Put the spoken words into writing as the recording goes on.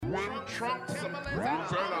trunk, some boots, and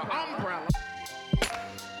an umbrella.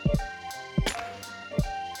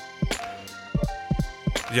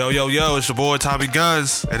 Yo, it's your boy Tommy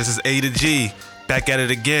Guns, and this is A to G, back at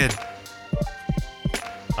it again.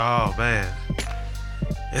 Oh, man.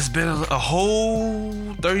 It's been a whole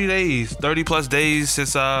 30 plus days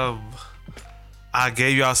since I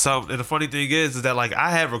gave y'all something. And the funny thing is that, like,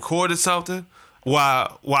 I had recorded something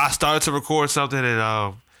while I started to record something, and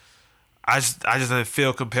I just didn't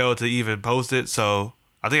feel compelled to even post it. So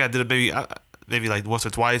I think I did it maybe like once or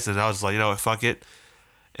twice, and I was like, you know what, fuck it.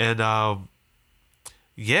 And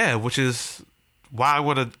yeah, which is why I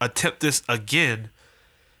want to attempt this again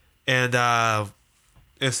and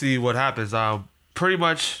see what happens. Pretty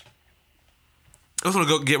much, I just want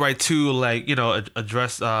to go get right to, like, you know,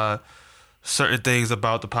 address certain things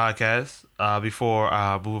about the podcast before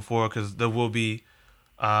moving forward, because there will be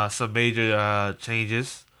some major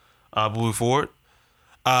changes moving forward.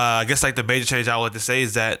 I guess, like, the major change I would like to say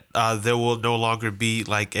is that there will no longer be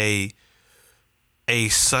like a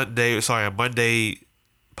Monday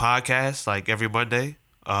podcast, like every Monday,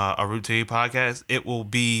 a routine podcast. It will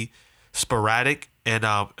be sporadic, and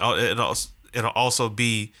it'll also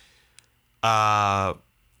be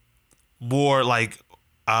more like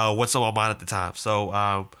what's on my mind at the time. So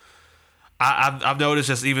I've noticed,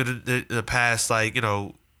 just even in the past, like, you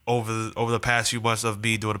know, over the past few months of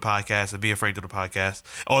me doing the podcast and being Frank doing the podcast.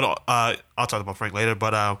 Oh no, I'll talk about Frank later,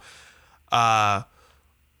 but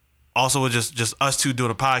also with just us two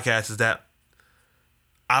doing a podcast, is that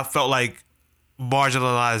I felt like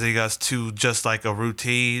marginalizing us to just like a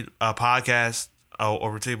routine podcast,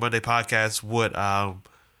 or routine Monday podcast would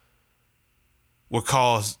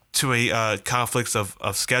cause too many conflicts of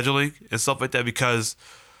scheduling and stuff like that, because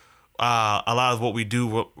a lot of what we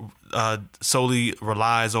do solely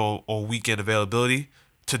relies on weekend availability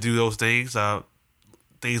to do those things.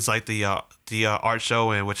 Things like the art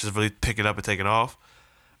show, and which is really picking up and taking off.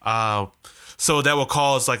 So that will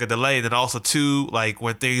cause like a delay. And then also too, like,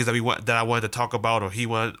 when things that I wanted to talk about, or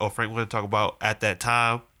Frank wanted to talk about at that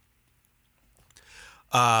time,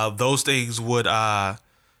 those things would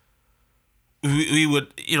we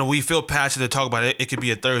would, you know, we feel passionate to talk about it. It could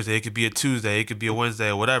be a Thursday, it could be a Tuesday, it could be a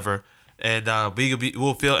Wednesday, or whatever, and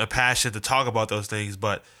we'll feel impassioned to talk about those things.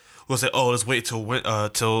 But we'll say, oh, let's wait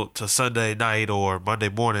till Sunday night or Monday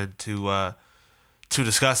morning to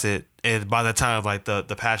discuss it. And by the time, like, the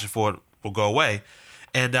passion for it will go away,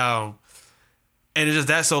 and it's just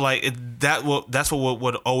that. So, like, that's what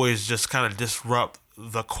would always just kind of disrupt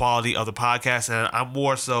the quality of the podcast. And I'm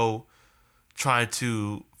more so trying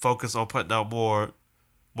to focus on putting out more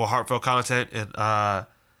heartfelt content, and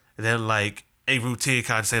then, like, a routine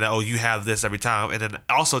kind of say that, oh, you have this every time. And then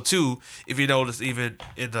also too, if you notice, even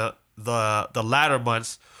in the latter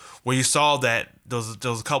months, where you saw that there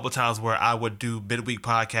was a couple of times where I would do midweek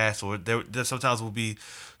podcasts, or there sometimes will be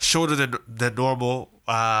shorter than normal.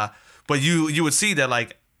 But you would see that,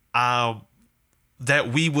 like,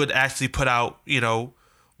 that we would actually put out, you know,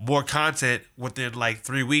 more content within like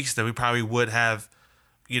 3 weeks than we probably would have,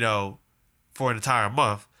 you know, for an entire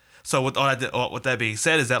month. So with that being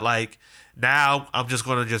said, is that, like, now I'm just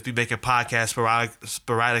gonna just be making podcasts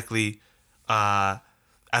sporadically as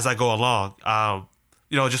I go along.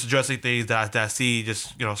 You know, just addressing things that I see,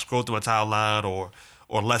 just, you know, scroll through my timeline, or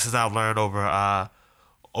lessons I've learned over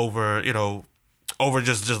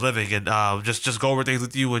just living, and just go over things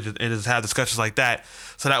with you, and just have discussions like that.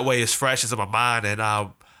 So that way it's fresh, it's in my mind, and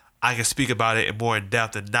I can speak about it more in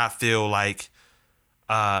depth and not feel like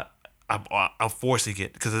I'm forcing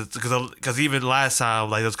it. Because even last time,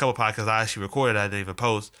 like, there was a couple podcasts I actually recorded I didn't even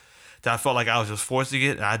post, that I felt like I was just forcing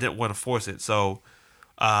it, and I didn't want to force it. So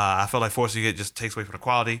I felt like forcing it just takes away from the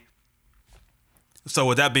quality. So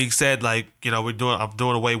with that being said, like, you know, I'm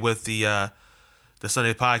doing away with the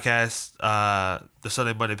Sunday podcast. The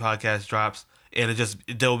Sunday Monday podcast drops, and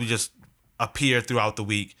they'll be just appear throughout the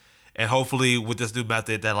week. And hopefully with this new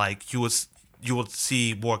method, that, like, you will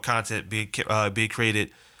see more content being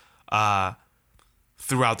created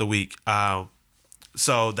throughout the week.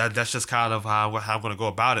 So that's just kind of how I'm gonna go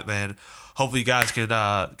about it, man. Hopefully you guys can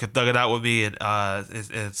thug it out with me,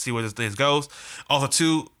 and see where this thing goes. Also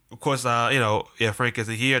too, of course, you know, yeah, Frank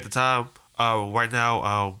isn't here at the time. Right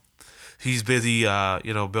now, he's busy,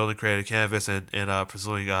 you know, building Creative Canvas and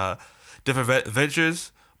pursuing different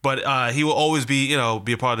ventures. But he will always be, you know,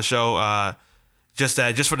 be a part of the show. Just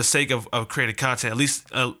for the sake of creating content, at least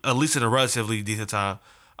in a relatively decent time.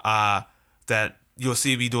 That you'll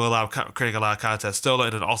see me doing creating a lot of content still,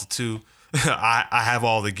 and then also too, I have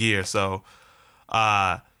all the gear, so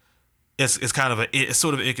it's kind of it's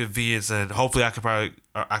sort of an inconvenience, and hopefully I could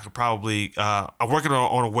probably I'm working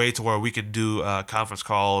on a way to where we can do conference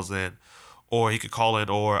calls, and or he could call in,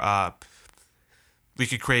 or we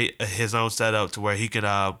could create his own setup to where he could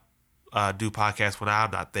do podcasts when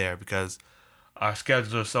I'm not there, because our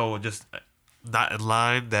schedules are so just not in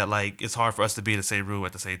line that like it's hard for us to be in the same room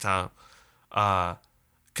at the same time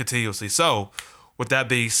continuously. So with that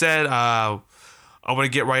being said, I'm gonna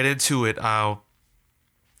get right into it.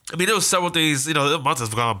 I mean, there was several things, the month has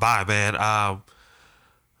gone by, man. Man,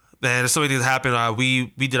 there's so many things that happened. We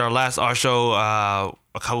did our show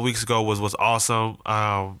a couple weeks ago was awesome.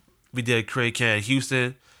 We did Create Can in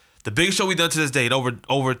Houston, the biggest show we've done to this date.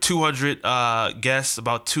 Over 200 guests,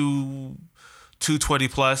 about 220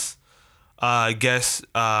 plus guests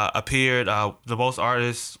appeared. The most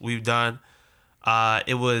artists we've done.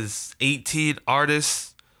 It was 18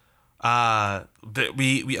 artists. We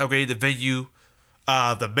upgraded the venue.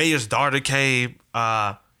 The mayor's daughter came.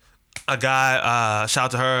 A guy, shout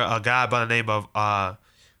out to her, a guy by the name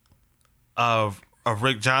of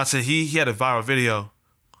Rick Johnson. He had a viral video.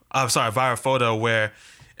 Viral photo where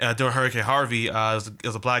during Hurricane Harvey, it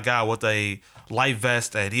was a black guy with a life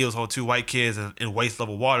vest, and he was on two white kids in waist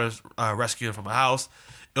level waters, rescuing from a house.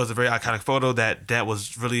 It was a very iconic photo that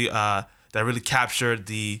was really that really captured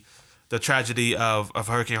the tragedy of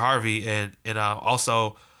Hurricane Harvey, and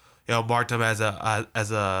also marked him as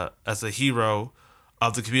a hero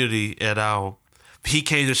of the community. And he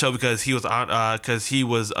came to the show because he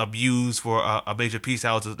was abused for a major piece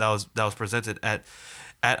that was presented at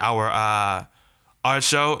our art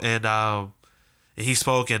show, and he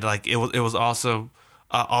spoke, and like it was awesome.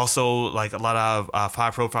 Also, like a lot of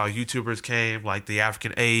high profile YouTubers came, like the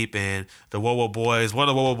African Ape and the Wowo Boys. One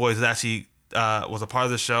of the Wowo Boys actually was a part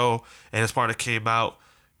of the show, and his partner came out,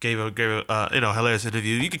 gave a hilarious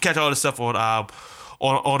interview. You can catch all this stuff on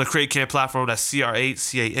the Create Can platform. That's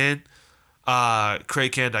CR8CAN,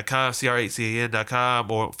 createcan.com,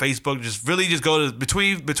 CR8CAN.com, or Facebook. Just go to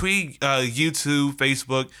between YouTube,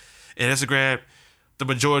 Facebook, and Instagram. The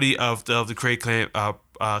majority of the Create Can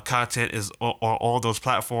content is on those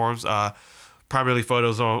platforms. Primarily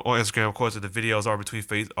photos on Instagram, of course, and the videos are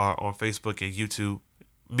on Facebook and YouTube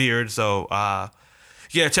mirrored. So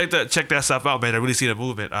yeah, check that stuff out, man. I really see the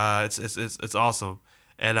movement. It's awesome.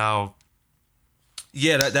 And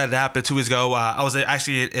yeah, that happened 2 weeks ago. I was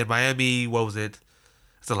actually in Miami. What was it?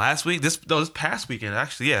 It's the last week. This past weekend,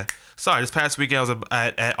 actually. Yeah, sorry, this past weekend I was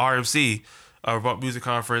at RMC, Remote Music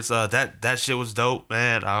Conference. That shit was dope,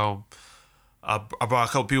 man. I brought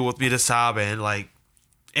a couple people with me this time, and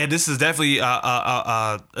this is definitely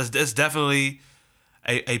it's definitely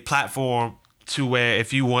a platform to where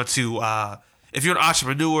if you want to if you're an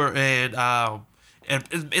entrepreneur, and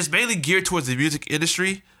it's mainly geared towards the music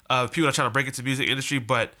industry. People are trying to break into the music industry,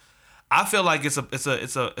 but I feel like it's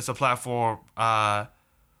a platform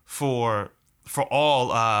for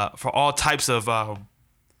all types of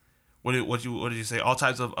what did you say? All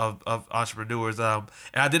types of entrepreneurs. And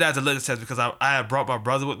I did that as a litmus test because I had brought my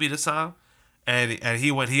brother with me this time, and I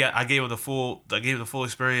gave him the full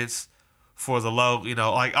experience for the low.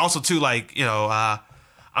 Like also too, like I'm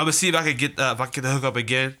gonna see if I can get the hook up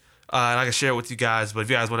again, and I can share it with you guys. But if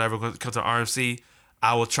you guys want to ever come to RMC,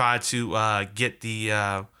 I will try to get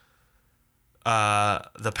the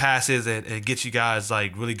passes and get you guys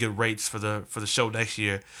like really good rates for the show next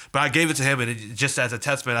year. But I gave it to him, and just as a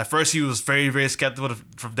testament. At first, he was very, very skeptical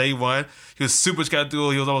from day one. He was super skeptical.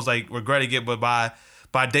 He was almost like regretting it. But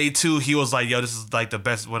by day 2, he was like, "Yo, this is like one of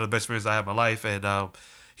the best experiences I have in my life," and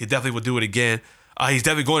he definitely would do it again. He's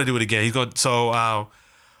definitely going to do it again. He's going. So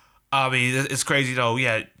I mean, it's crazy,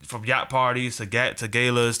 Yeah, from yacht parties to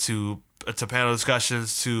galas to panel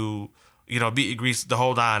discussions to meet and greets, the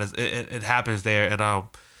whole nine. It happens there, and I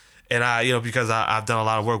because I've done a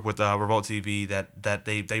lot of work with Remote TV that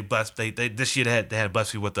they blessed they this year they had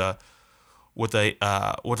blessed me with a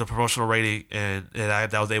promotional rating, and I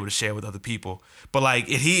was able to share with other people. But like,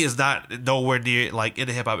 he is not nowhere near like in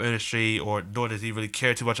the hip hop industry, or nor does he really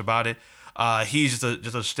care too much about it. He's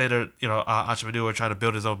just a standard entrepreneur trying to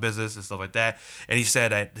build his own business and stuff like that. And he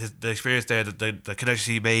said that the experience there, the connections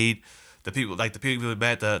he made, the people he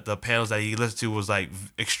met, the panels that he listened to was like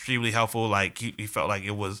extremely helpful. Like he felt like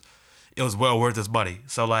it was well worth his money.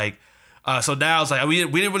 So like, so now it's like we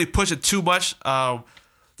didn't really push it too much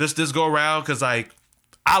this go around, because like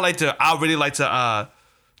I really like to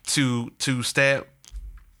stamp.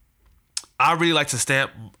 I really like to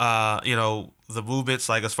stamp the movements,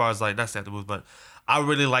 like as far as like not stamp the movement, but I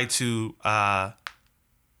really like to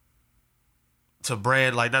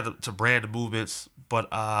brand, like not to brand the movements, but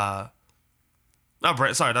not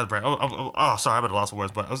Brand. Sorry, not Brand. Oh, sorry, I'm at a loss of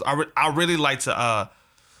words. But I really like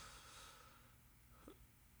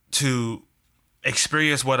to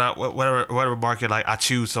experience whatever market like I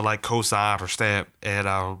choose to like co-sign or stamp,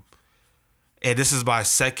 and this is my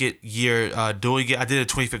second year doing it. I did it in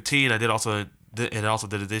 2015. I did also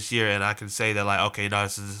did it this year, and I can say that like, okay, no,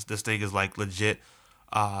 this thing is like legit.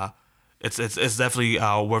 It's definitely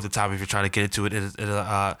worth the time if you're trying to get into it.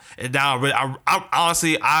 And now I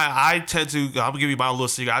honestly I tend to, I'm gonna give you my little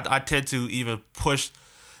secret. I tend to even push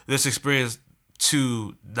this experience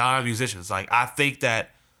to non-musicians. Like I think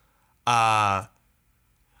that appeal.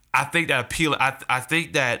 I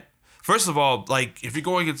think that first of all, like if you're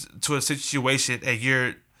going into a situation and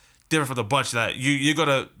you're different from the bunch, that you're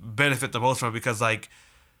gonna benefit the most from it, because like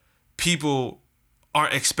people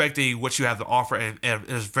aren't expecting what you have to offer, and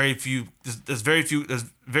there's very few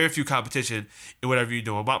competition in whatever you're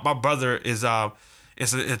doing. My brother is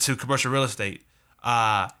into commercial real estate,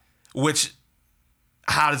 which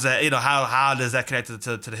how does that how does that connect to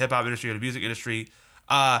the hip hop industry or the music industry?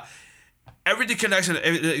 Everything connection.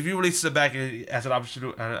 If you really sit back as an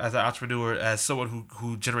entrepreneur, as someone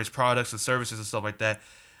who generates products and services and stuff like that,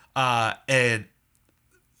 and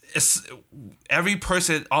it's every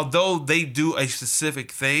person, although they do a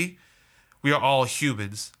specific thing, we are all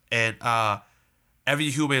humans, and every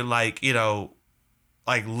human like lives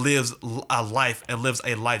a life and lives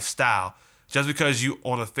a lifestyle. Just because you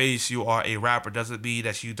on the face you are a rapper doesn't mean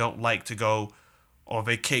that you don't like to go on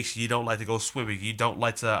vacation. You don't like to go swimming. You don't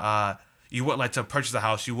like to you wouldn't like to purchase a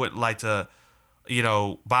house. You wouldn't like to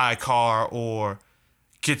buy a car or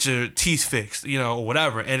get your teeth fixed, or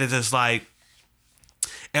whatever. And it's just like,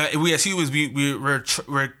 and we as humans, we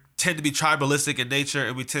tend to be tribalistic in nature,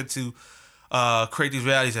 and we tend to create these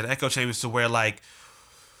realities and echo chambers to where like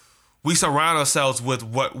we surround ourselves with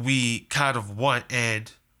what we kind of want,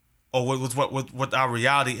 and or with our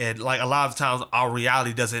reality, and like a lot of times our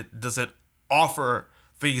reality doesn't offer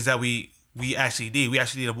things that we actually need. We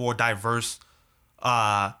actually need a more diverse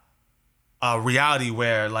reality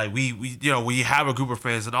where like we you have a group of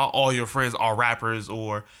friends and all your friends are rappers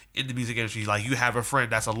or in the music industry. Like you have a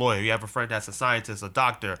friend that's a lawyer, you have a friend that's a scientist, a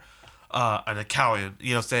doctor, an accountant,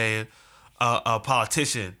 a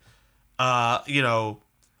politician, a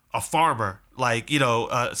farmer, like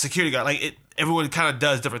a security guard. Like everyone kind of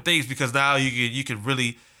does different things, because now you can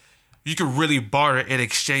really barter and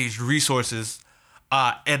exchange resources.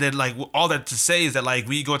 And then like all that to say is that like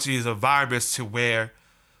we go into these environments to where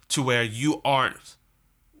you aren't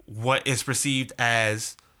what is perceived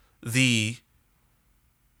as the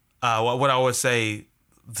what I would say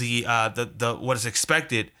the what is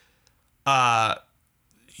expected.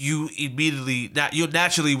 You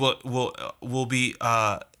naturally will be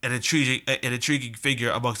an intriguing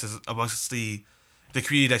figure amongst the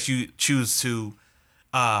community that you choose to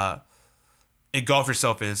engulf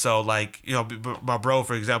yourself in. So like my bro,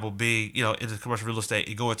 for example, being into commercial real estate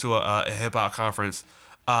and going to a hip hop conference,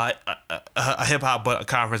 a hip hop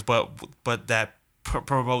conference, but that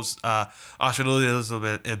promotes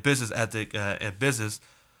entrepreneurialism and business ethic and business,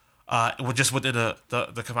 just within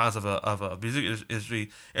the confines of a music industry,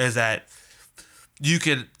 is that you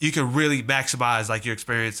can really maximize like your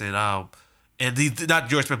experience and not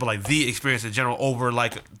your experience but like the experience in general over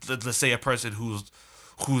like let's say a person who's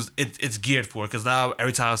it's geared for, because now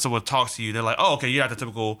every time someone talks to you, they're like, oh, okay, you're not the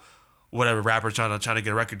typical whatever rapper trying to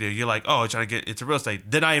get a record deal. You're like, oh, trying to get into real estate.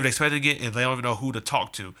 They're not even expecting it, and they don't even know who to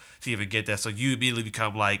talk to even get that. So you immediately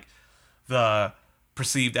become like the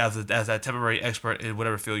perceived as that temporary expert in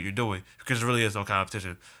whatever field you're doing, because there really is no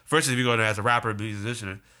competition. Versus if you go there as a rapper,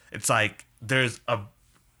 musician, it's like there's a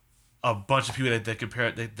bunch of people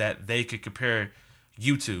that they could compare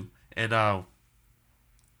you to, and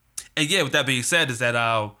yeah, with that being said, is that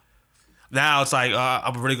now it's like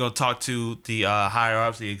I'm really gonna talk to the higher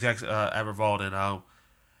ups, the execs at Revolt, and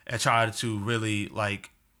try to really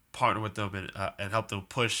like partner with them and help them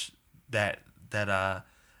push that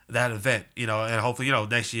event, and hopefully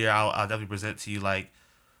next year I'll definitely present to you like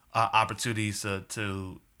opportunities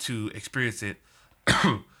to experience it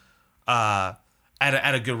at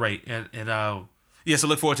a good rate, and yeah, so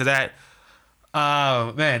look forward to that.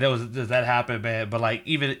 Man, that happened, man. But like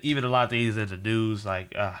even a lot of things in the news,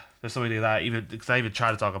 like there's so many things I even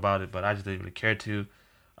try to talk about it, but I just didn't really care to.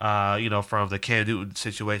 From the Cam Newton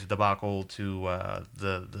situation debacle to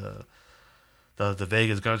the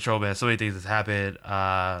Vegas gun control, man. So many things has happened.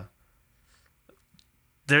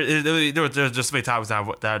 There's just so many topics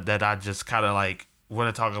that I just kind of like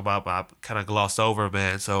want to talk about, but I kind of glossed over,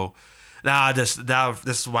 man. So now this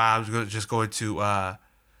is why I'm just going to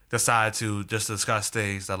decide to just discuss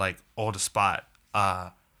things that like on the spot,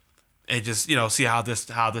 and and just see how this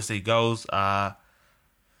thing goes.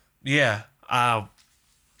 Yeah. I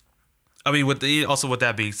mean, with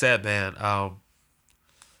that being said, man,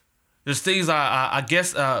 there's things I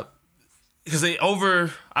guess because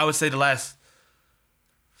I would say the last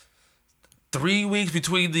 3 weeks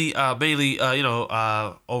between the mainly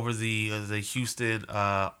over the Houston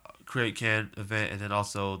Create Can event and then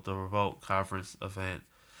also the remote conference event,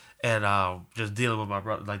 and just dealing with my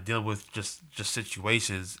brother, like dealing with just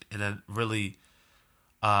situations, and then really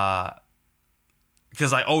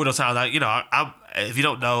because like over those times, like I'm if you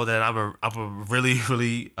don't know that I'm a really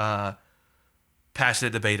really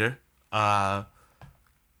passionate debater. I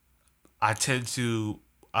tend to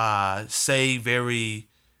say very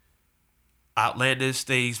outlandish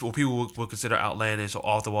things, what people would consider outlandish or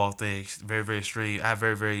off the wall things, very very extreme. I have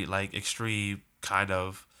very very like extreme kind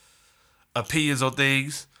of opinions on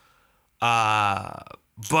things,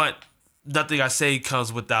 but nothing I say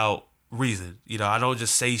comes without reason. I don't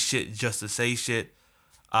just say shit just to say shit.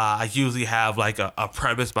 I usually have like a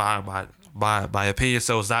premise behind my opinion,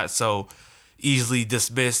 so it's not so easily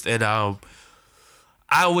dismissed. And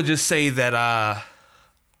I would just say that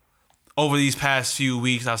over these past few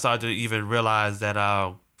weeks, I've started to even realize that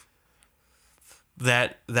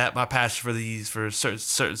that my passion for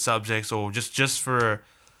certain subjects, or just for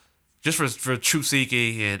truth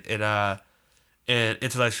seeking and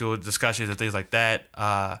intellectual discussions and things like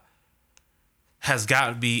that, has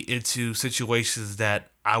gotten me into situations that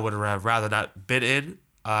I would have rather not been in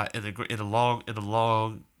the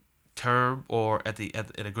long term, or in the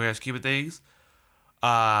grand scheme of things.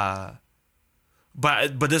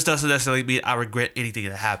 But this doesn't necessarily mean I regret anything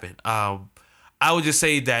that happened. I would just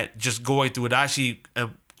say that just going through it, I actually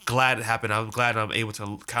am glad it happened. I'm glad I'm able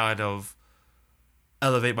to kind of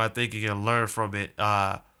elevate my thinking and learn from it.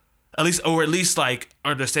 At least like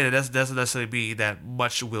understand it. That doesn't necessarily mean that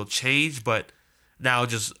much will change, but now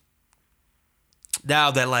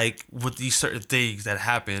that like with these certain things that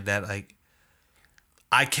happen, that like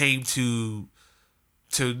I came to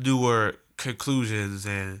newer conclusions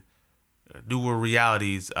and newer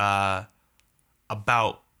realities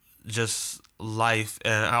about just life,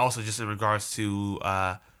 and also just in regards to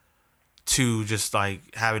just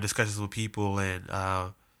like having discussions with people and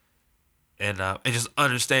just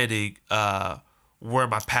understanding where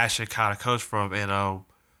my passion kind of comes from, and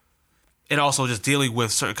also just dealing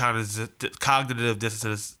with certain kind of cognitive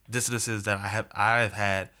dissonances that I've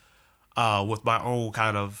had with my own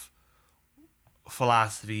kind of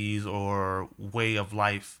philosophies or way of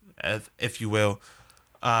life, if you will,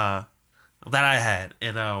 that I had.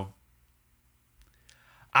 And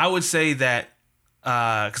I would say that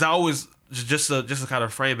because I always just to kind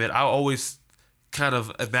of frame it, I always kind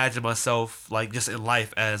of imagine myself like just in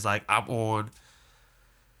life as like I'm on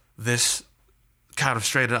this kind of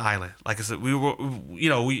stranded island. Like I said, we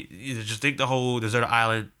just think the whole deserted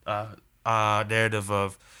island narrative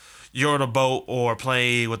of you're on a boat or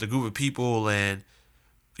plane with a group of people, and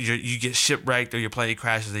you get shipwrecked or your plane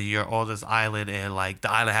crashes and you're on this island, and like the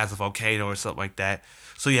island has a volcano or something like that.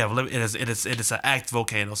 So you have it's an active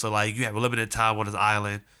volcano. So like you have a limited time on this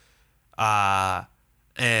island, and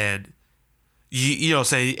you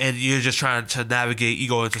say, and you're just trying to navigate. You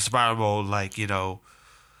go into survival mode, like you go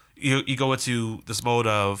into this mode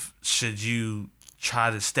of should you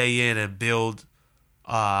try to stay in and build,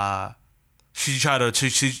 should you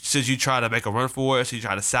try to make a run for it? Should you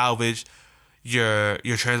try to salvage your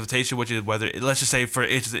transportation, which is whether, let's just say for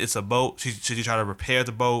instance it's a boat. Should you try to repair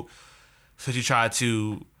the boat? Should you try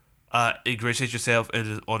to ingratiate yourself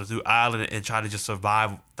on a new island and try to just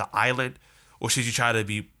survive the island, or should you try to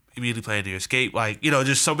be immediately planning to escape? Like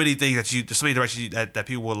just so many things there's so many directions that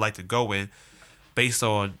people would like to go in based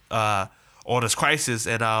on this crisis,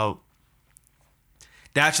 and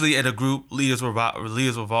naturally in a group leaders will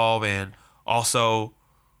evolve, and also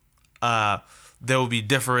there will be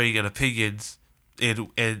differing in opinions and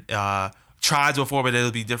tribes will form, and there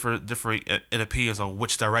will be differing in opinions on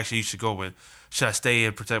which direction you should go in. Should I stay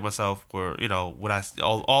and protect myself, or would I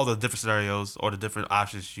all the different scenarios or the different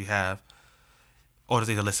options you have, or the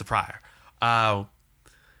things I listed prior. And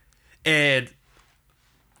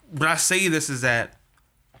when I say this is that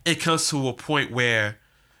it comes to a point where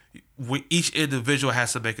each individual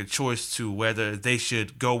has to make a choice to whether they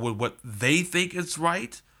should go with what they think is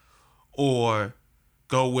right or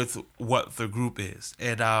go with what the group is.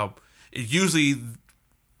 And usually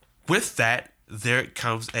with that, there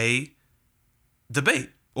comes a debate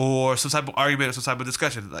or some type of argument or some type of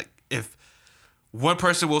discussion. Like if one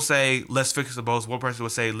person will say, let's fix the boats, one person will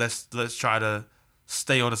say, let's try to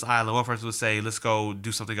stay on this island, one person will say, let's go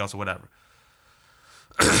do something else or whatever.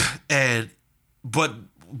 But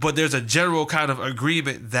but there's a general kind of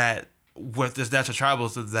agreement that with this natural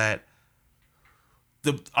tribalism that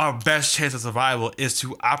our best chance of survival is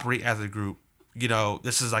to operate as a group. You know,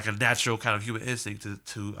 this is like a natural kind of human instinct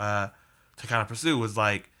to kind of pursue. Is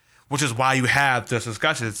like, which is why you have this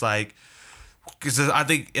discussion. It's like, because I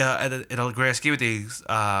think in a grand scheme of things,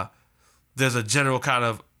 there's a general kind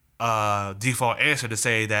of default answer to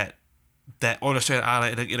say that on a stranded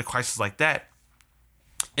island in a crisis like that,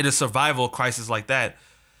 in a survival crisis like that,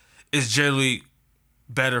 is generally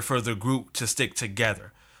better for the group to stick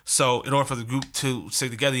together. So in order for the group to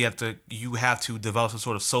stick together, you have to develop some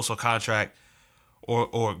sort of social contract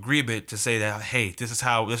or agreement to say that, hey, this is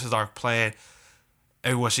our plan.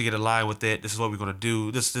 Everyone should get in line with it. This is what we're gonna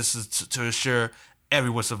do. This is to ensure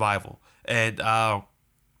everyone's survival. And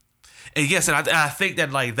yes, and I think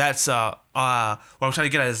that like that's what I'm trying to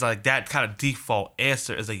get at is like that kind of default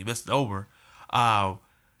answer is that you missed it over,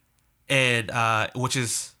 which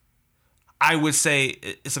is, I would say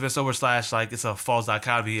it's a misnomer / like it's a false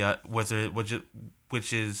dichotomy which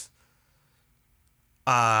is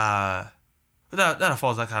not a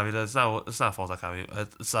false dichotomy. It's not a false dichotomy.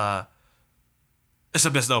 It's a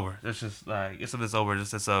misnomer. It's just like it's a misnomer in the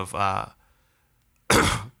sense of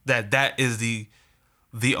that is the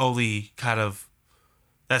only kind of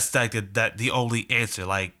that's like the only answer.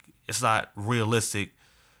 Like it's not realistic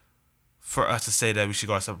for us to say that we should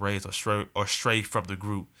go our separate ways or stray from the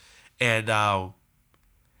group. And I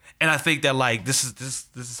think that like this is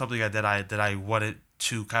something that I wanted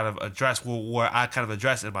to kind of address, where I kind of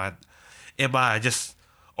address in my just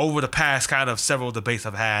over the past kind of several debates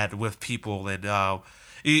I've had with people, and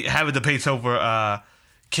having debates over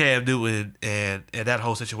Cam Newton and that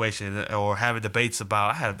whole situation, or having debates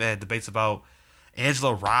about debates about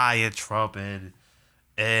Angela Rye and Trump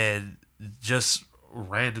and just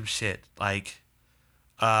random shit like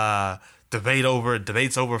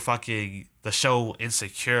debates over fucking the show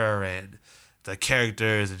Insecure and the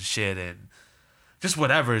characters and shit, and just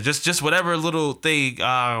whatever little thing,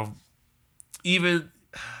 even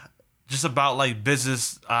just about like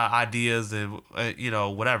business ideas and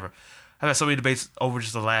whatever. I've had so many debates over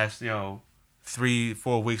just the last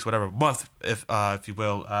 3-4 weeks, whatever month, if you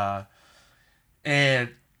will, and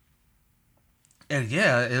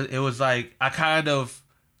yeah, it was like I came to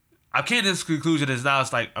this conclusion is now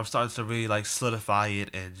it's like I'm starting to really like solidify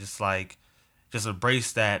it and just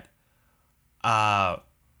embrace that. I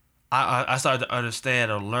started to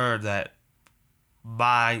understand or learn that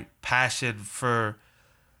my passion for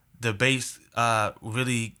debates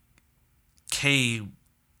really came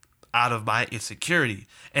out of my insecurity.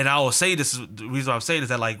 And I will say this is the reason I'm saying is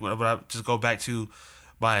that like when I just go back to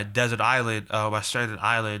my desert island, my stranded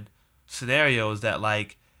island scenario, is that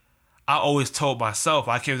like I always told myself,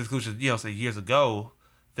 I came to the conclusion, say years ago,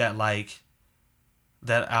 that like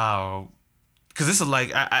that because this is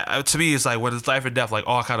like I to me it's like when it's life and death, like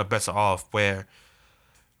all kind of bets are off, where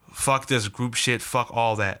fuck this group shit, fuck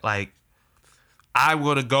all that. Like I'm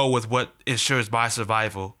gonna go with what ensures my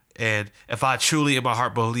survival. And if I truly in my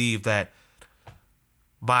heart believe that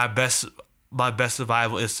my best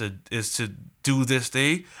survival is to do this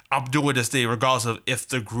thing, I'm doing this thing regardless of if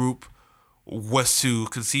the group was to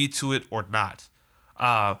concede to it or not.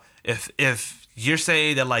 If you're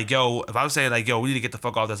saying that like if I'm saying like we need to get the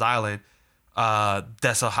fuck off this island,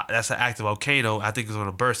 that's an active volcano. I think it's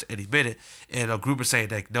gonna burst any minute, and a group is saying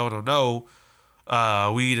like no,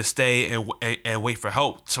 we need to stay and wait for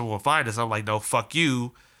help. Someone will find us. I'm like, no, fuck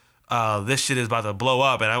you. This shit is about to blow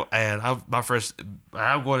up, I'm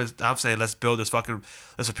saying let's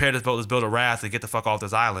prepare this boat, let's build a raft and get the fuck off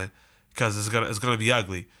this island, because it's gonna be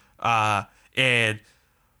ugly. And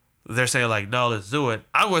they're saying like, no, let's do it.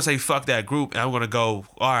 I'm gonna say fuck that group, and I'm gonna go,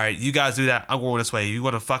 all right, you guys do that, I'm going this way. You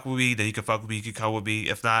wanna fuck with me, then you can fuck with me, you can come with me.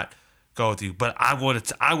 If not, go with you. But I believe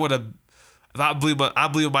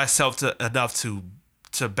myself enough to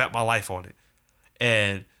bet my life on it.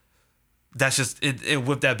 And that's just it. And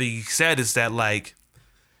with that being said, is that like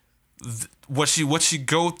what you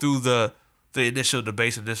go through the initial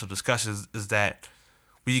debates, initial discussions, is that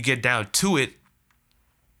when you get down to it,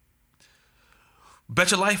 bet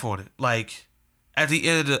your life on it. Like at the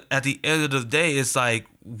end of the day, it's like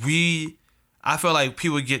I feel like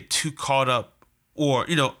people get too caught up, or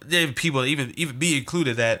people, even me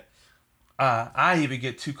included, that I even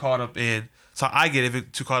get too caught up in. So I get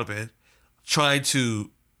even too caught up in trying to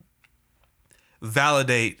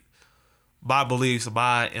validate my beliefs and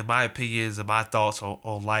my opinions and my thoughts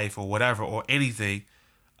on life or whatever or anything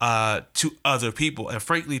to other people, and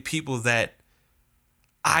frankly people that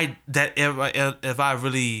if I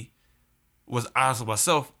really was honest with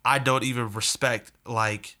myself, I don't even respect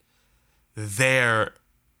like their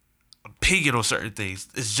opinion on certain things.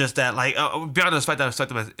 It's just that, like, beyond the fact that I respect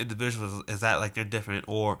them as individuals, is that like they're different,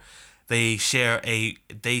 or they share a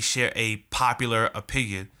popular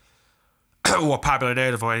opinion or popular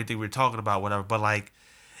narrative or anything we're talking about, whatever. But like,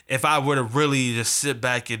 if I were to really just sit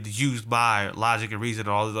back and use my logic and reason and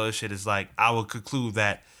all this other shit, it's like I would conclude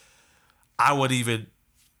that I would even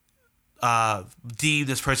deem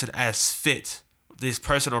this person as fit, this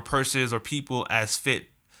person or persons or people as fit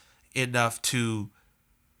enough to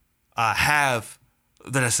have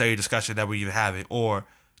the necessary discussion that we're even having, or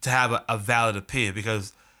to have a valid opinion.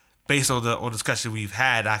 Because based on the discussion we've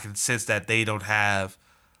had, I can sense that they don't have,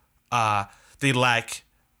 they lack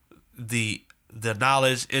the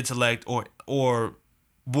knowledge, intellect, or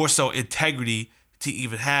more so integrity to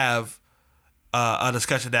even have a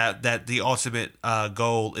discussion that the ultimate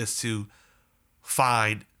goal is to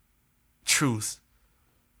find truth.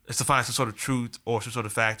 It's to find some sort of truth or some sort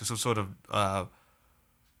of fact or some sort of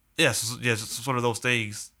some sort of those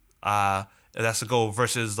things. And that's the goal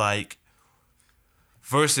versus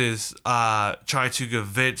trying to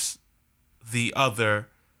convince the other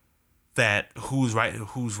that who's right and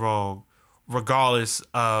who's wrong, regardless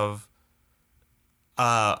of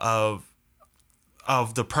the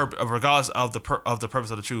purpose, regardless of the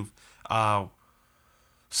purpose of the truth.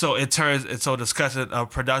 So a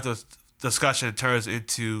productive discussion turns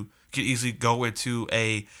into, can easily go into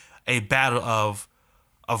a battle of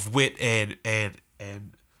wit and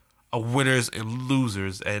winners and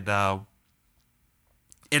losers, and to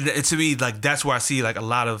me, like, that's where I see like a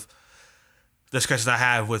lot of discussions I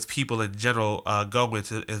have with people in general go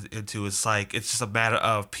into. It's like, it's just a matter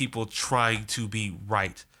of people trying to be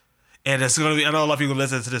right. And it's gonna be, I know a lot of people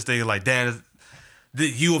listen to this thing like, Dan,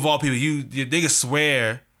 you of all people, you niggas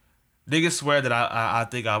swear that I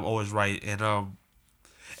think I'm always right. And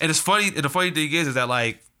it's funny, and the funny thing is that,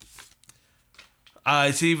 like,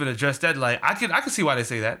 to even address that, like, I can see why they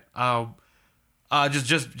say that.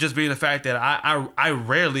 Just being the fact that I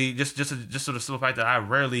rarely, just sort of simple fact that I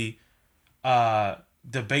rarely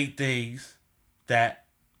debate things that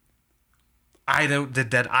I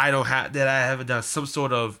haven't done some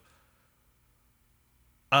sort of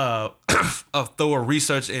thorough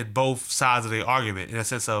research in both sides of the argument, in a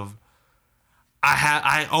sense of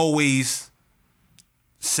I always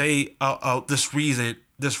say this reason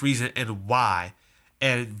and why,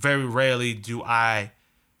 and very rarely do I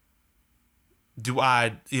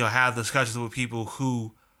have discussions with people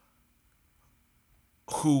who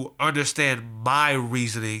understand my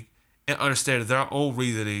reasoning and understand their own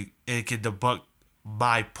reasoning and can debunk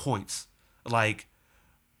my points, like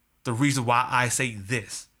the reason why I say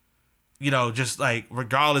this, just like,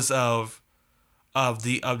 regardless of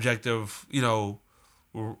the objective,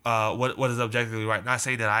 what is objectively right. Not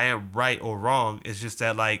saying that I am right or wrong. It's just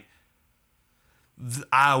that, like,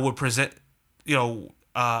 I would present,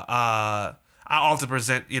 I often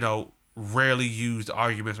present, rarely used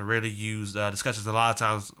arguments or rarely used discussions. A lot of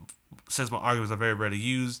times, since my arguments are very rarely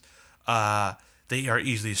used, they are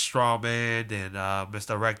easily strawmanned and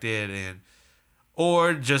misdirected,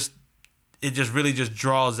 or just, it just really just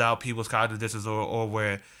draws out people's cognitive distance, or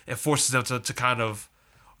where it forces them to kind of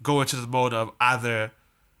go into the mode of either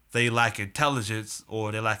they lack intelligence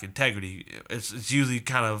or they lack integrity. It's usually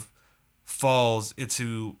kind of falls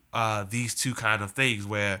into these two kind of things,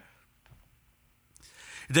 where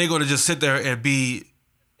they're going to just sit there and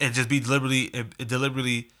just be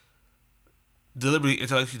deliberately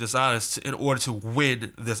intellectually dishonest in order to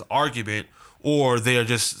win this argument, or they are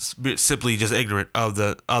just simply just ignorant of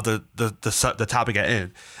the topic at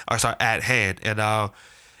hand, and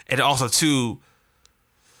also too,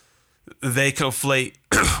 they conflate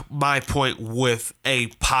my point with a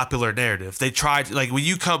popular narrative. They try to, like, when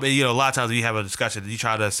you come and, a lot of times when you have a discussion, you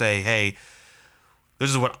try to say, hey, this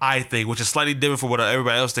is what I think, which is slightly different from what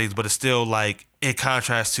everybody else thinks, but it's still, like, in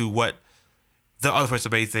contrast to what the other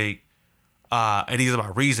person may think, and these are my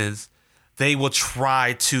reasons. They will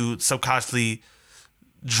try to subconsciously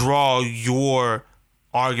draw your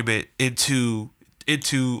argument into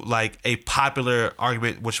like a popular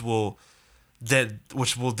argument, which will then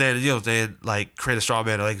like create a straw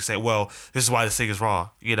man, or like say, well, this is why this thing is wrong.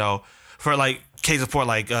 For like case in point,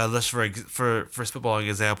 like let's for spitballing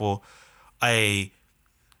example,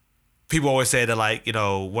 people always say that, like,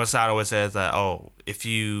 one side always says that, oh, if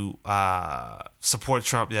you support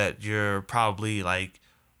Trump, that you're probably like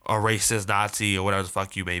a racist Nazi or whatever the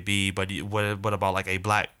fuck you may be. But what about like a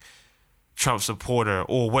black Trump supporter,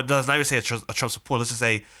 or what does not even say a Trump supporter? Let's just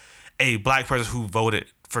say a black person who voted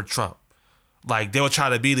for Trump. Like, they will try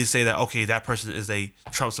to immediately say that, okay, that person is a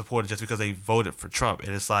Trump supporter just because they voted for Trump,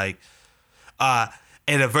 and it's like, and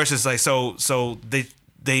the versus like so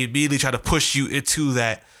they immediately try to push you into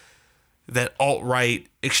that alt-right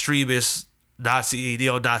extremist Nazi,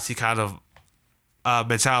 neo-Nazi kind of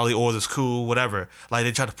mentality, or this cool, whatever. Like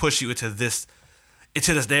they try to push you into this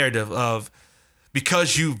narrative of,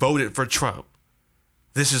 because you voted for Trump,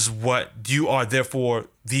 this is what you are, therefore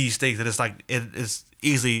these things. And it's like, it's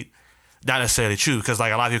easily not necessarily true, because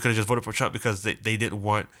like a lot of people could have just voted for Trump because they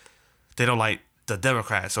don't like the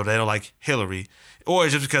Democrats, or they don't like Hillary, or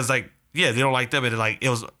it's just because like, yeah, they don't like them, and like it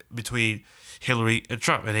was between Hillary and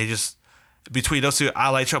Trump, and they just, between those two, I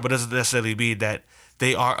like Trump, but it doesn't necessarily mean that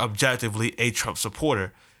they are objectively a Trump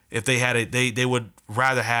supporter. If they had it, they would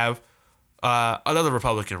rather have another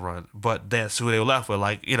Republican run, but that's who they were left with.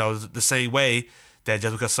 Like, the same way that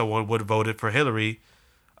just because someone would have voted for Hillary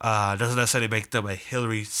doesn't necessarily make them a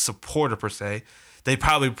Hillary supporter per se. They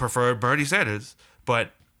probably prefer Bernie Sanders,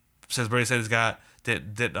 but since Bernie Sanders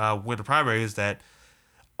didn't win the primaries, that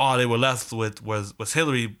all they were left with was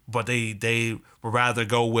Hillary, but they would rather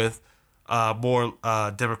go with more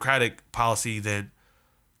Democratic policy than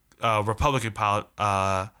Republican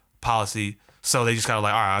policy. So they just kind of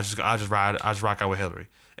like, all right, I'll just rock out with Hillary,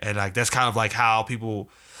 and like that's kind of like how people.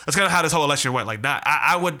 That's kind of how this whole election went. Like,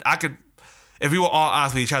 I could, if we were all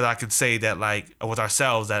honest with each other, I could say that, like, with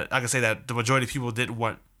ourselves, that I could say that the majority of people didn't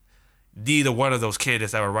want neither one of those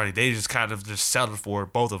candidates that were running. They just kind of just settled for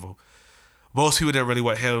both of them. Most people didn't really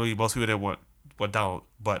want Hillary. Most people didn't want Donald.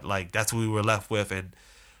 But like that's what we were left with, and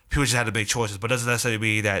people just had to make choices. But it doesn't necessarily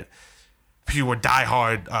mean that people were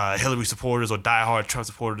diehard Hillary supporters or diehard Trump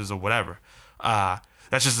supporters or whatever.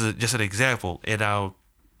 That's just an example, and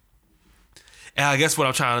I guess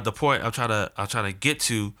the point I'm trying to get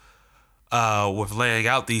to with laying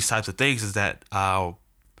out these types of things is that I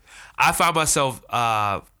find myself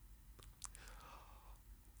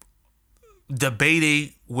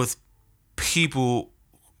debating with people,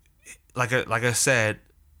 like I said,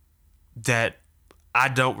 that I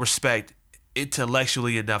don't respect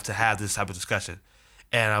intellectually enough to have this type of discussion,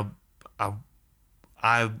 and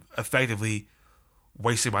I'm effectively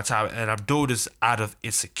wasting my time, and I'm doing this out of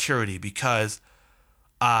insecurity because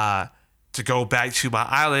to go back to my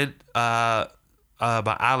island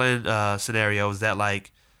scenario is that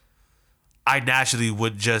like I naturally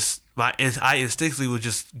would just I instinctively would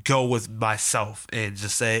just go with myself and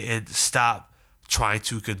just say and stop trying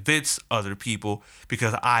to convince other people,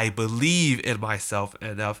 because I believe in myself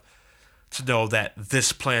enough to know that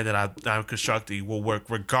this plan that I'm constructing will work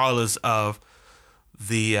regardless of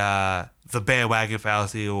the bandwagon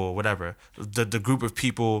fallacy or whatever. The group of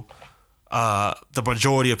people, the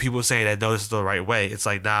majority of people saying that no, this is the right way. It's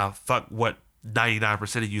like, nah, fuck what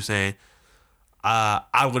 99% of you saying.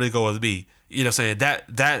 I'm gonna go with me. You know what I'm saying?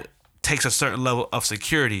 That takes a certain level of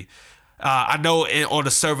security. I know on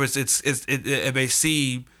the surface it may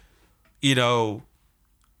seem,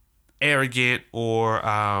 arrogant or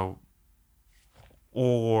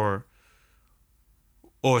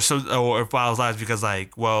follows lies, because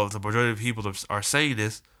like, well, the majority of people are saying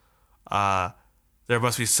this, there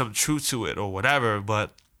must be some truth to it or whatever,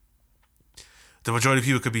 but the majority of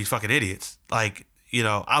people could be fucking idiots. Like,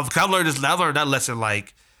 I've learned that lesson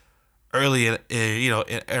like early in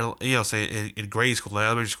grade school, in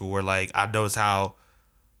elementary school, where like I noticed how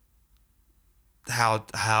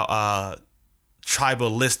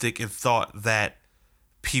tribalistic in thought that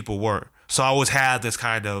people were. So I always had this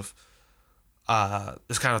kind of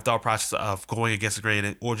thought process of going against the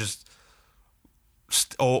grain, or just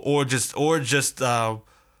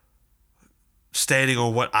standing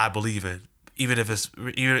on what I believe in, even if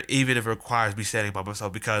it requires me standing by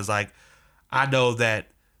myself. Because like I know that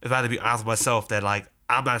if I had to be honest with myself, that like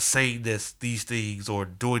I'm not saying these things or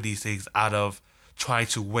doing these things out of trying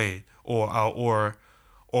to win or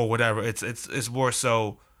whatever. It's more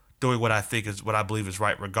so doing what I think is what I believe is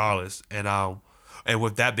right, regardless. And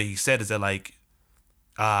with that being said, is that like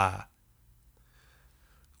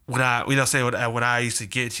when I used to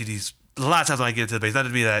get into these, a lot of times when I get into debates, not to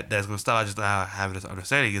be that's gonna stop. I just having this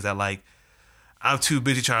understanding is that like I'm too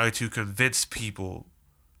busy trying to convince people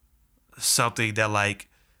something that like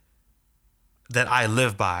that I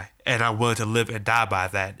live by, and I'm willing to live and die by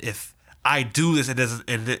that. If I do this and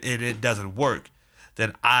it doesn't work,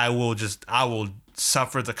 then I will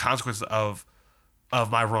suffer the consequences of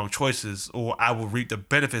my wrong choices, or I will reap the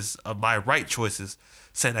benefits of my right choices,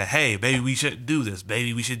 saying that, hey, maybe we shouldn't do this,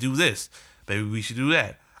 maybe we should do this, maybe we should do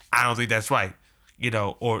that. I don't think that's right, and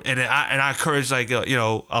I encourage like a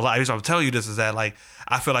lot. The reason I'm telling you this is that like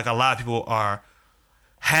I feel like a lot of people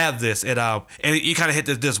have this, and you kind of hit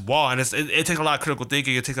this wall, and it takes a lot of critical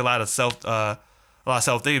thinking. It takes a lot of self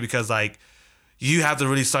thinking, because like you have to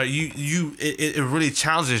really start. It really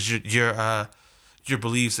challenges your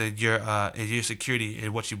beliefs and your security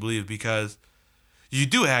in what you believe, because you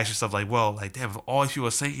do ask yourself like, well, like damn, if all these people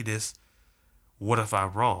are saying this, what if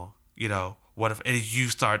I'm wrong? You know, what if, and you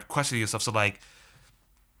start questioning yourself. So like,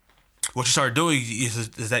 what you start doing is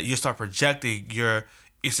that you start projecting your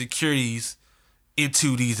insecurities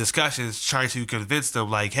into these discussions, trying to convince them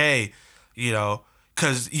like, hey, you know,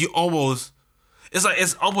 because it's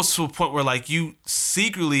almost to a point where like you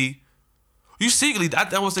secretly, I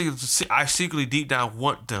almost think I secretly deep down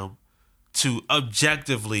want them to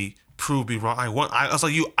objectively prove me wrong. I was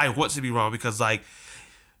like you, I want to be wrong, because like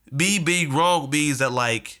me being wrong means that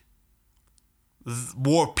like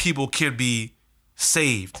more people can be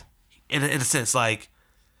saved in a sense. Like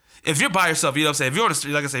if you're by yourself, you know what I'm saying? If you're on a,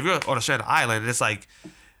 like I said, if you're on a stranded island, and it's like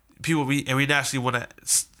we naturally want to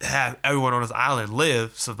have everyone on this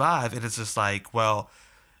island survive, and it's just like, well,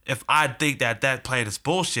 if I think that plan is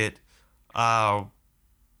bullshit, then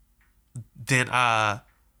if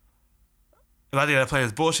I think that plan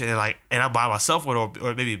is bullshit, and I'm by myself with,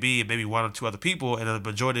 or maybe me and maybe one or two other people, and the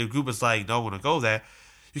majority of the group is like, no one to go there,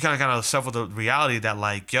 you kind of suffer the reality that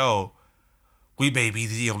like, yo, we may be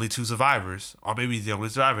the only two survivors, or maybe the only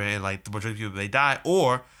survivor, and like the majority of people may die,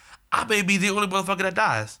 or I may be the only motherfucker that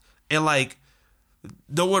dies, and like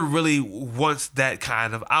no one really wants that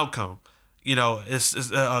kind of outcome. You know, it's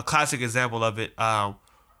a classic example of it.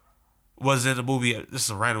 Was in the movie, this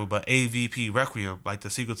is a random, but AVP Requiem, like the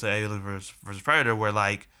sequel to Alien vs. Predator, where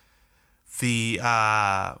like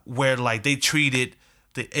where like they treated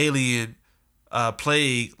the alien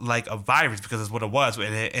plague like a virus, because it's what it was,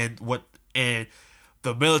 and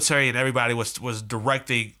the military and everybody was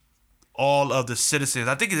directing all of the citizens.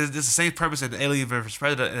 I think it's the same premise in Alien vs.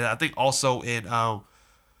 Predator, and I think also in I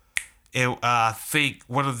think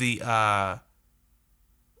one of the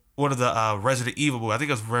Resident Evil movies. I think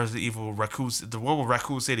it was Resident Evil the one with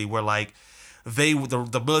Raccoon City, where like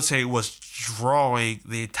the military was drawing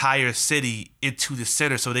the entire city into the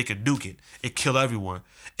center so they could nuke it and kill everyone.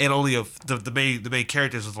 And only the main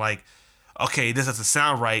characters was like, okay, this doesn't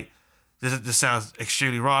sound right. This sounds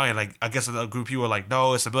extremely wrong. And like, I guess a group of people are like,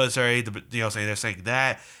 no, it's the military. You know what I'm saying? They're saying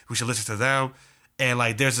that we should listen to them. And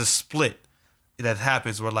like, there's a split that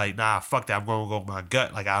happens where like, nah, fuck that. I'm going to go with my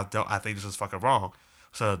gut. Like, I think this is fucking wrong.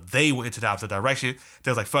 So they went into the opposite direction.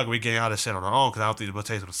 They was like, fuck, we're getting out of this shit on our own, because I don't think the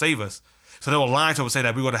military's going to save us. So they were lying to us, saying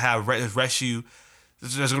that we're going to have rescue.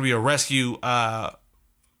 There's going to be a rescue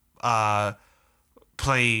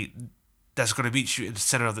plane that's going to meet you in the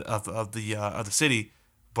center of the city.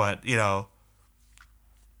 But, you know,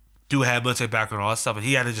 do have military background and all that stuff, and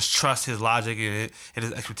he had to just trust his logic and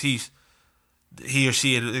his expertise. He or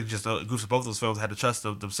she, and just groups of both of those films, had to trust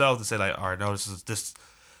themselves and say like, all right, no, this is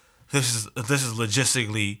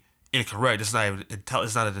logistically incorrect. It's not even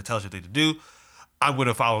it's not an intelligent thing to do. I'm going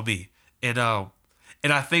to follow me, and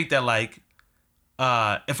I think that like,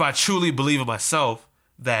 if I truly believe in myself,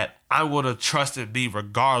 that I want to trust in me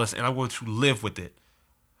regardless, and I'm going to live with it.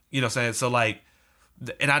 You know what I'm saying? So like,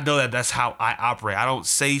 and I know that that's how I operate. I don't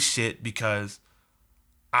say shit because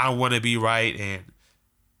I want to be right, and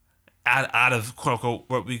out of quote unquote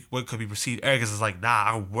what could be perceived arrogance, is like,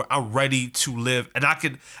 nah, I'm ready to live, and I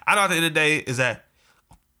know at the end of the day is that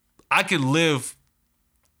I can live.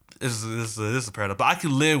 This is a paradox, but I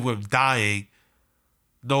can live with dying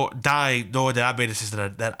knowing that I made a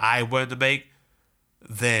decision that I wanted to make,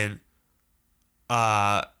 then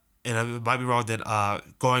and it might be wrong, then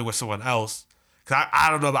going with someone else. Cause I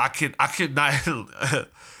don't know, but I could not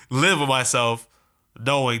live with myself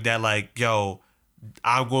knowing that like, yo,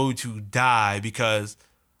 I'm going to die because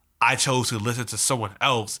I chose to listen to someone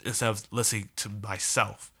else instead of listening to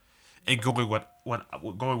myself, and going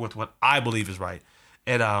with what I believe is right.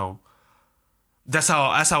 And that's how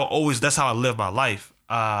I live my life.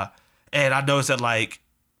 And I noticed that like,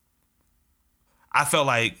 I felt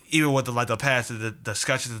like even with the past the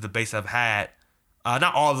discussions and debates I've had,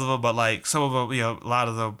 not all of them, but like some of them, you know, a lot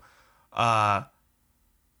of them,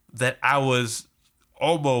 that I was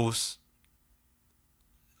almost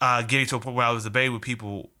getting to a point where I was debating with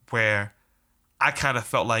people where I kind of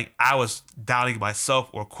felt like I was doubting myself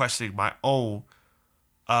or questioning my own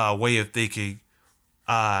way of thinking,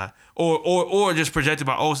 or just projecting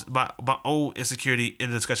my own insecurity in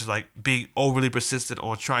the discussions, like being overly persistent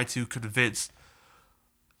on trying to convince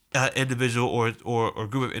individual or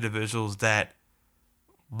group of individuals that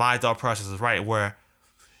my thought process is right. Where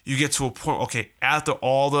you get to a point, okay, after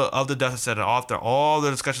all the dust is settled, after all the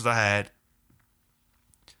discussions I had,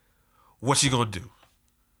 what you gonna do?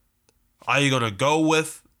 Are you gonna go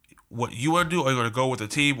with what you want to do, or are you gonna go with the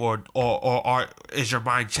team, or is your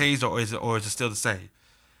mind changed, or is it still the same?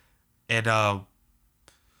 And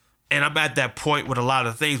And I'm at that point with a lot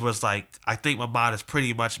of things where it's like I think my mind is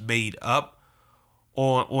pretty much made up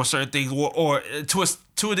on certain things, or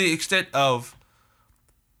to the extent of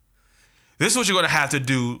this is what you're gonna have to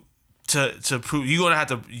do to prove. You're gonna have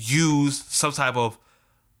to use some type of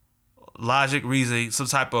logic, reasoning, some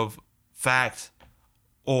type of fact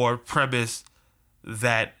or premise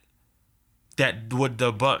that would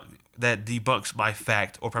debunks my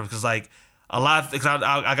fact or premise. Because like a lot of things,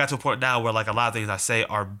 I got to a point now where like a lot of things I say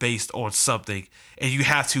are based on something, and you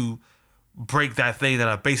have to break that thing that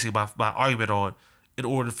I'm basing my argument on in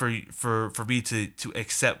order for me to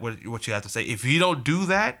accept what you have to say. If you don't do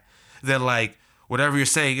that, then like whatever you're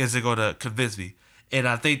saying isn't going to convince me. And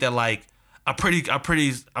I think that like I'm pretty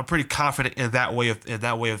confident in that way of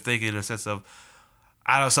thinking, in the sense of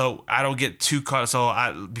I don't get too caught.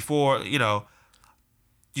 So before you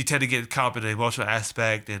tend to get caught up in the emotional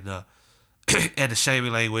aspect and and the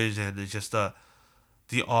shaming language and just the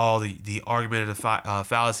argumentative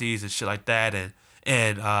fallacies and shit like that,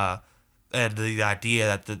 and the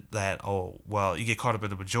idea that you get caught up in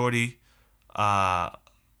the majority,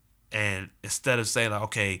 and instead of saying like,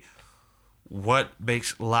 okay, what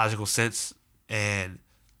makes logical sense and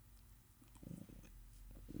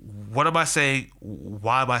what am I saying,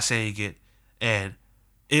 why am I saying it, and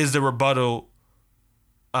is the rebuttal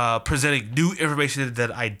presenting new information that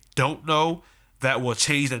I don't know that will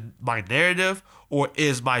change my narrative, or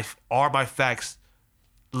are my facts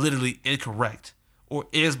literally incorrect, or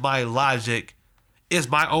is my own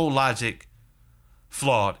logic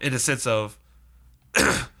flawed, in the sense of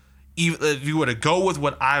even if you were to go with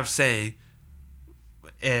what I'm saying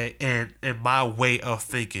and my way of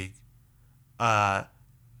thinking, are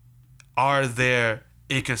there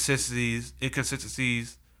inconsistencies,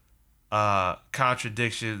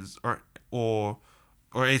 contradictions, or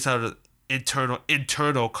any type of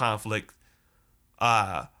internal conflict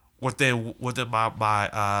within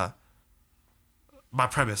my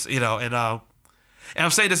premise, and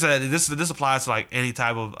I'm saying this applies to like any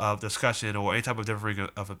type of discussion or any type of differing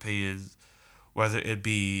of opinions, whether it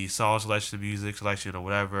be song selection, music selection, or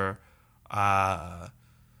whatever,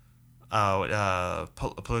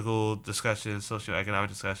 political discussions, socioeconomic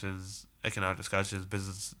discussions, economic discussions,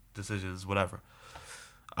 business decisions, whatever,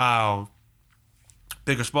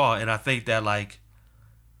 big or small. And I think that like,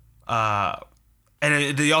 and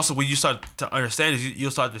then also when you start to understand it,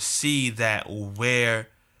 you'll start to see that where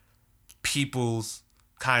people's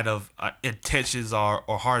kind of intentions are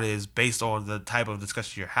or heart is based on the type of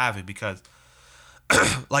discussion you're having. Because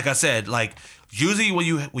like I said, like usually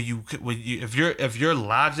if your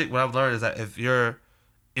logic, what I've learned is that if your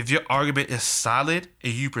argument is solid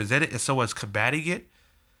and you present it and someone's combating it,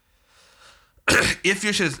 if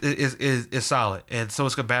your shit is solid and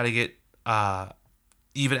someone's combating it,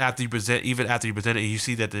 even after you present it, and you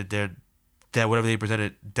see that that whatever they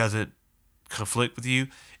presented doesn't conflict with you,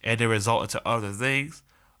 and they result into other things,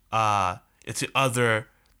 into other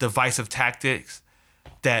divisive tactics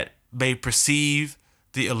that may perceive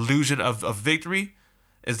the illusion of victory,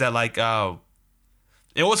 is that like it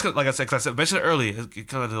was like I said, mentioned earlier, it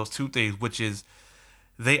comes to those two things, which is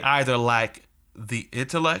they either lack the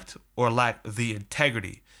intellect or lack the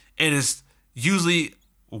integrity, and it's usually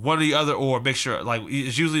one or the other, or a mixture. Like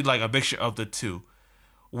it's usually like a mixture of the two,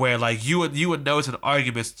 where like you would notice in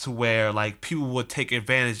arguments to where like people would take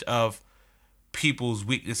advantage of people's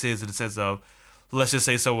weaknesses, in the sense of, let's just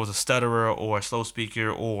say someone's a stutterer or a slow speaker,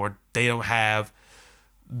 or they don't have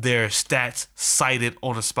their stats cited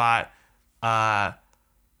on the spot.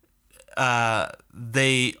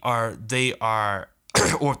 They are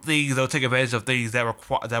or things, they'll take advantage of things that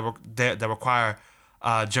require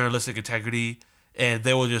journalistic integrity, and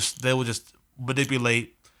they will just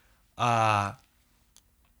manipulate what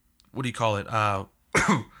do you call it,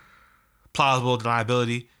 plausible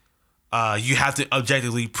deniability. You have to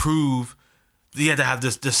objectively prove, you have to have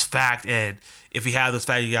this fact, and if you have this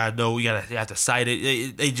fact, you have to cite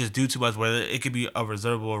it. They just do too much. Where it could be a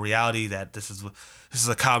observable reality that this is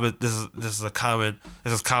common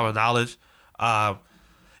knowledge.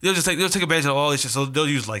 They'll take advantage of all this shit. So they'll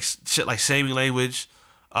use like shit like shaming language,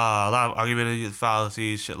 a lot of argumentative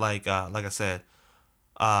fallacies, shit like I said,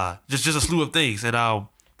 just a slew of things. And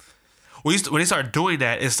when they start doing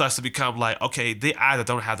that, it starts to become like, okay, they either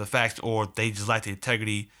don't have the facts or they just lack the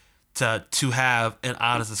integrity to have an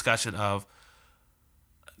honest discussion of.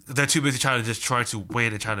 They're too busy trying to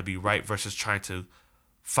win and trying to be right versus trying to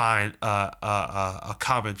find a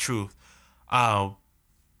common truth. I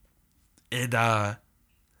just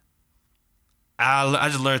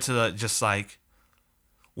learned to just like,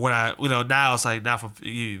 when now it's like, now from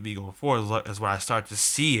me going forward is when I start to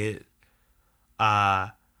see it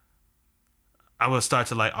I'm gonna start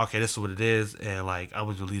to like, okay, this is what it is, and like I'm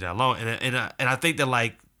gonna leave that alone. And I think that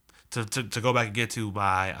like to go back and get to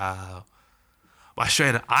my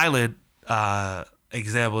stranded island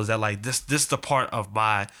example is that like this is the part of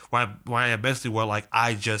my where I am mentally where like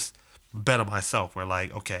I just bet on myself. Where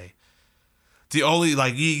like, okay, the only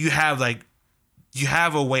like you have a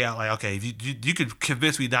way out. Like, okay, if you could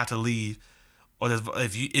convince me not to leave, or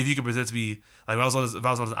if you could present to me like if I was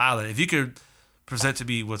on this island, if you could present to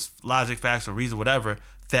me with logic, facts, or reason, whatever,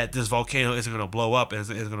 that this volcano isn't going to blow up and is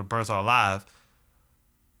going to burn us all alive,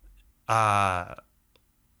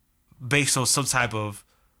 based on some type of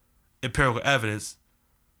empirical evidence,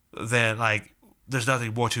 then like there's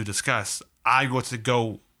nothing more to discuss. I'm going to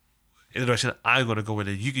go in the direction I'm going to go in,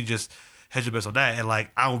 and you can just hedge your bets on that. And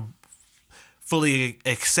like I'm fully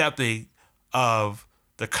accepting of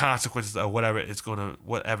the consequences of whatever they're going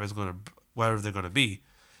to be,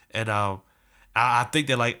 and I think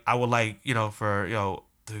that like I would like for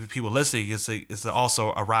the people listening is to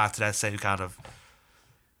also arrive to that same kind of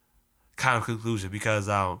conclusion, because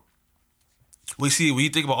we see when you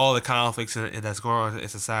think about all the conflicts and that's going on in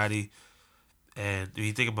society, and when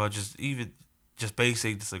you think about just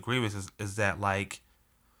basic disagreements, is that like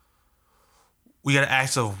we gotta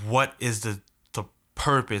ask of what is the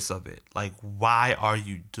purpose of it, like why are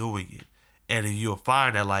you doing it? And you'll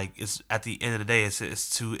find that like it's at the end of the day, it's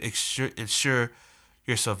to ensure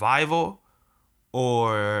your survival,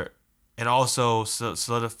 and also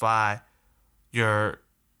solidify the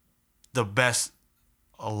best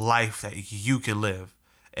life that you can live.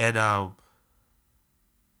 And at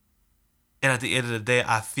the end of the day,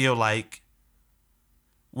 I feel like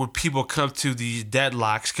when people come to these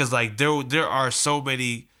deadlocks, because like there are so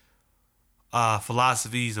many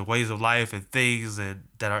philosophies and ways of life and things that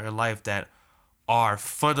are in life that are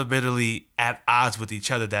fundamentally at odds with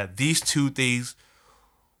each other, that these two things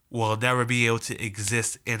will never be able to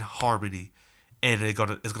exist in harmony. And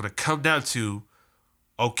it's gonna come down to,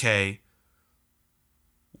 okay,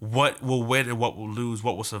 what will win and what will lose,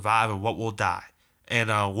 what will survive and what will die. And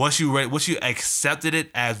once you accepted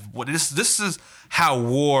it as what this is how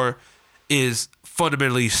war is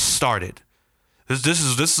fundamentally started.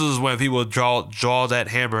 This is when people draw that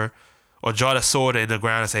hammer or draw the sword in the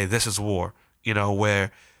ground and say this is war.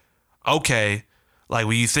 Where, okay, like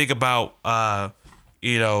when you think about, how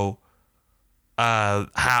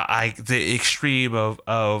the extreme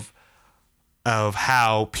of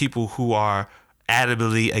how people who are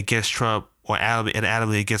adamantly against Trump or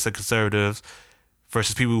adamantly against the conservatives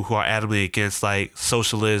versus people who are adamantly against like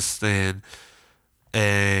socialists and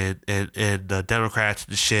the Democrats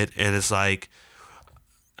and shit, and it's like,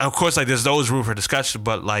 of course, like there's always room for discussion,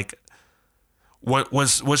 but like.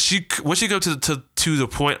 Once you go to the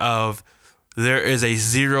point of there is a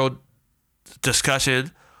zero discussion,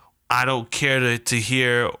 I don't care to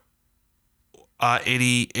hear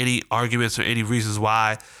any arguments or any reasons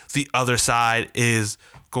why the other side is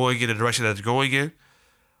going in the direction that they're going in.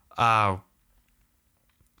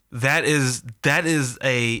 That is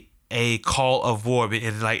a call of war,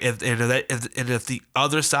 and like if the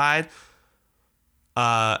other side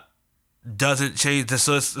doesn't change,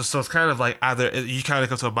 so it's kind of like either you kind of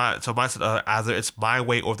come to a mindset of either it's my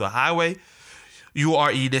way or the highway. You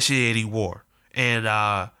are initiating war, and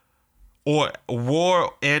or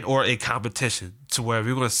a competition to where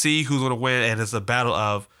we're going to see who's going to win, and it's a battle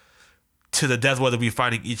of to the death, whether we're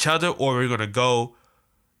fighting each other or we're going to go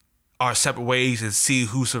our separate ways and see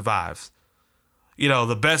who survives.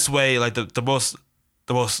 The best way, like the most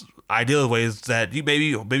ideal way is that maybe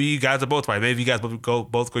you guys are both right. Maybe you guys both go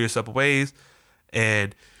your separate ways,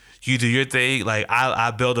 and you do your thing. Like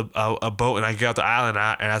I build a boat and I get out the island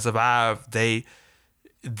and I survive. They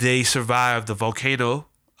survived the volcano.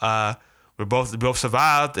 We both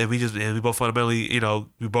survived, and we both fundamentally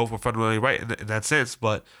we both were fundamentally right in that sense.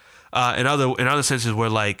 But in other senses where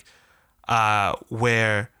like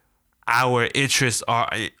where our interests are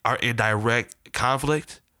in direct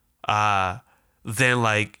conflict, then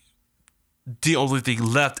like the only thing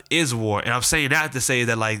left is war. And I'm saying that to say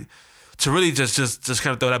that like to really just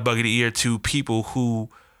kind of throw that bug in the ear to people who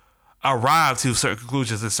arrive to certain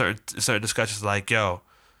conclusions in certain discussions, like, yo,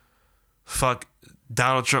 fuck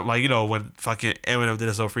Donald Trump, like, when fucking Eminem did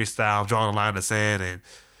his own freestyle, drawing a line in the sand, and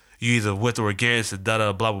you either with or against and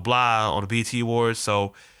blah blah blah on the BT Awards.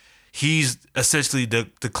 So he's essentially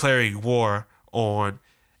declaring war on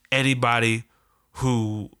anybody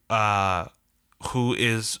who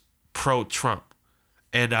is pro-Trump,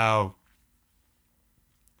 and yeah,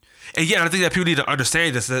 I think that people need to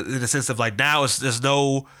understand this in the sense of like now there's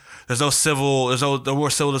no more civil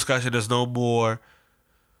discussion, there's no more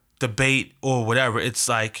debate or whatever. It's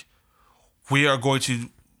like we are going to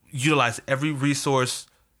utilize every resource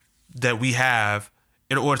that we have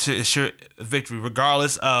in order to ensure victory,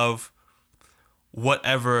 regardless of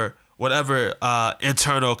whatever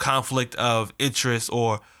internal conflict of interest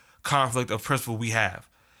or conflict of principle we have.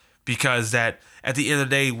 Because that at the end of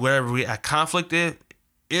the day, wherever we have conflict in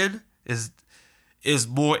is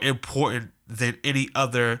more important than any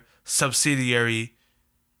other subsidiary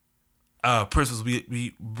principles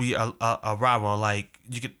we arrive on. Like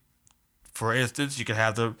you could, for instance, you could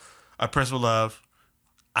have a principle of,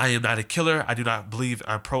 I am not a killer. I do not believe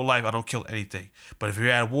I'm pro-life. I don't kill anything. But if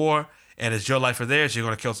you're at war and it's your life or theirs, you're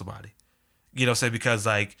going to kill somebody. You know what I'm saying? Because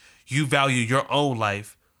like you value your own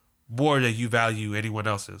life more than you value anyone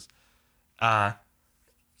else's. And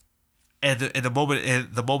the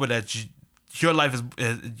moment that your life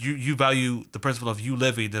is you value the principle of you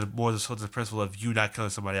living more than the principle of you not killing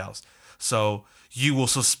somebody else. So you will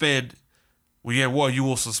suspend, when you're at war, you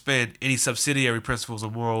will suspend any subsidiary principles or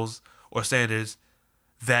morals or standards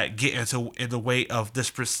that get in the way of this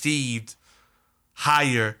perceived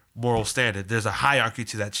higher moral standard. There's a hierarchy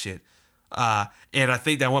to that shit. And I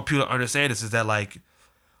think that what people understand is that like,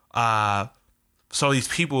 so these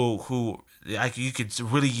people who, like, you can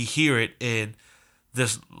really hear it in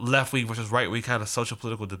this left wing versus right wing kind of social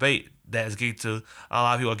political debate that is getting to, a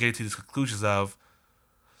lot of people are getting to these conclusions of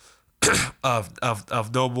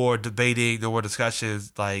no more debating, no more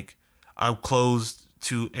discussions. Like, I'm closed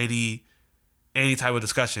to any type of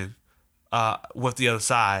discussion with the other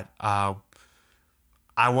side. I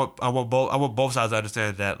want both sides to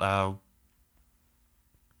understand that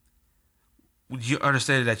you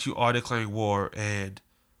understand that you are declaring war, and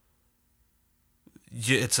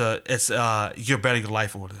you're betting your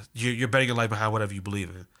life on it. You're betting your life behind whatever you believe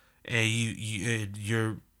in, and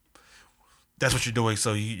you're that's what you're doing.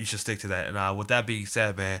 So you should stick to that. And with that being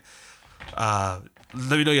said, man, let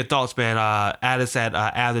me know your thoughts, man. Add us at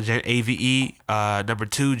AVE number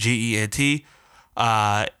 2 GENT. You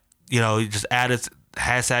just add us,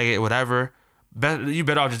 hashtag it, whatever. You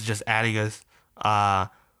better off just adding us.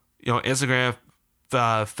 Instagram,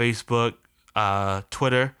 Facebook,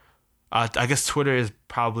 Twitter. I guess Twitter is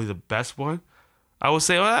probably the best one. I would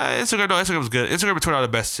say Instagram. No, Instagram's good. Instagram and Twitter are the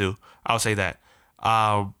best too. I would say that.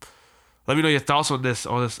 Let me know your thoughts on this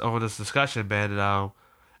discussion, man.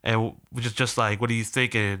 And just like, what do you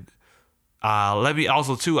think? And let me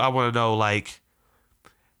also too, I want to know like,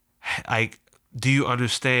 do you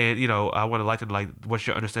understand? I want to like what's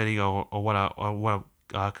your understanding on what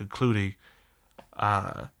I'm concluding.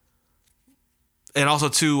 And also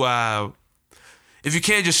too, if you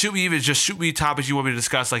can, just shoot me topics you want me to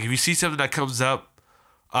discuss. Like if you see something that comes up,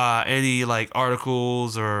 any like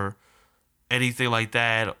articles or anything like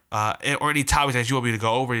that, or any topics that you want me to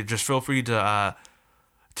go over, just feel free to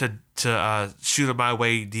shoot it my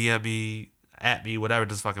way, DM me, at me, whatever, it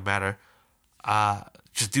doesn't fucking matter.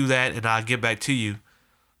 Just do that, and I'll get back to you.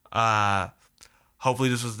 Hopefully,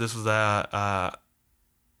 this was a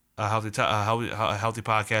healthy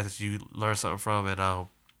podcast that you learned something from, and a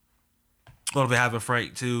little bit having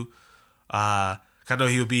Frank too. I know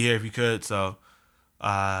he would be here if he could, so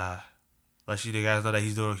let you guys know that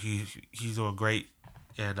he's doing great,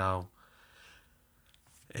 and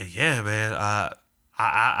yeah, man.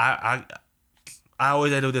 I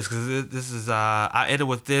always end with this because this is I ended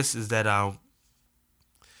with this is that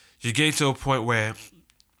you're getting to a point where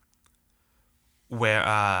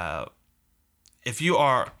if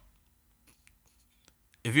you're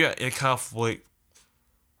in conflict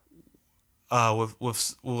with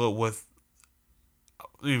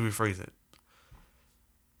let me rephrase it.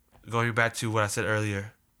 Going back to what I said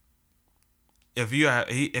earlier, if you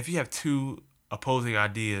have two opposing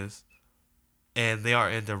ideas and they are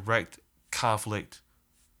in direct conflict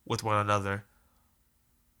with one another,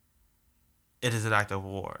 it is an act of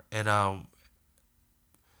war. And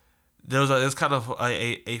there's kind of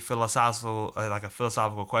a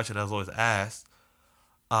philosophical question that was always asked,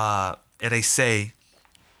 and they say,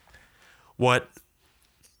 what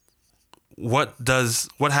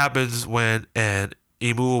happens when an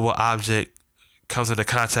immovable object comes into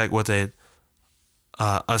contact with an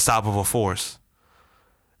unstoppable force?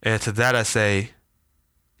 And to that I say,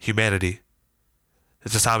 humanity.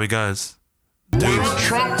 It's just Tommy Guns.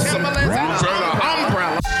 Trump Timberlands.